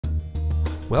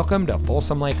Welcome to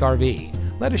Folsom Lake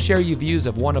RV. Let us share you views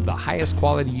of one of the highest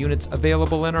quality units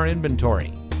available in our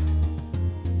inventory.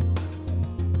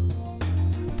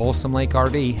 Folsom Lake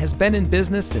RV has been in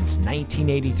business since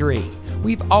 1983.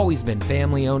 We've always been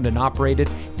family owned and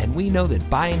operated, and we know that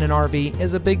buying an RV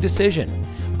is a big decision.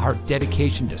 Our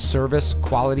dedication to service,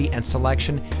 quality, and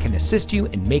selection can assist you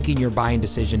in making your buying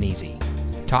decision easy.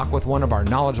 Talk with one of our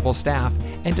knowledgeable staff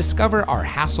and discover our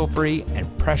hassle-free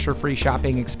and pressure-free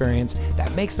shopping experience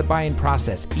that makes the buying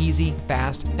process easy,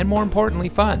 fast, and more importantly,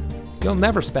 fun. You'll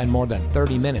never spend more than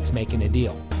 30 minutes making a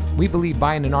deal. We believe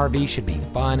buying an RV should be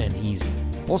fun and easy.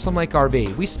 Folsom Lake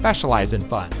RV, we specialize in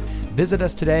fun. Visit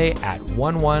us today at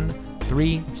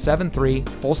 11373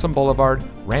 Folsom Blvd,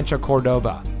 Rancho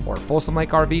Cordova, or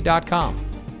folsomlakerv.com.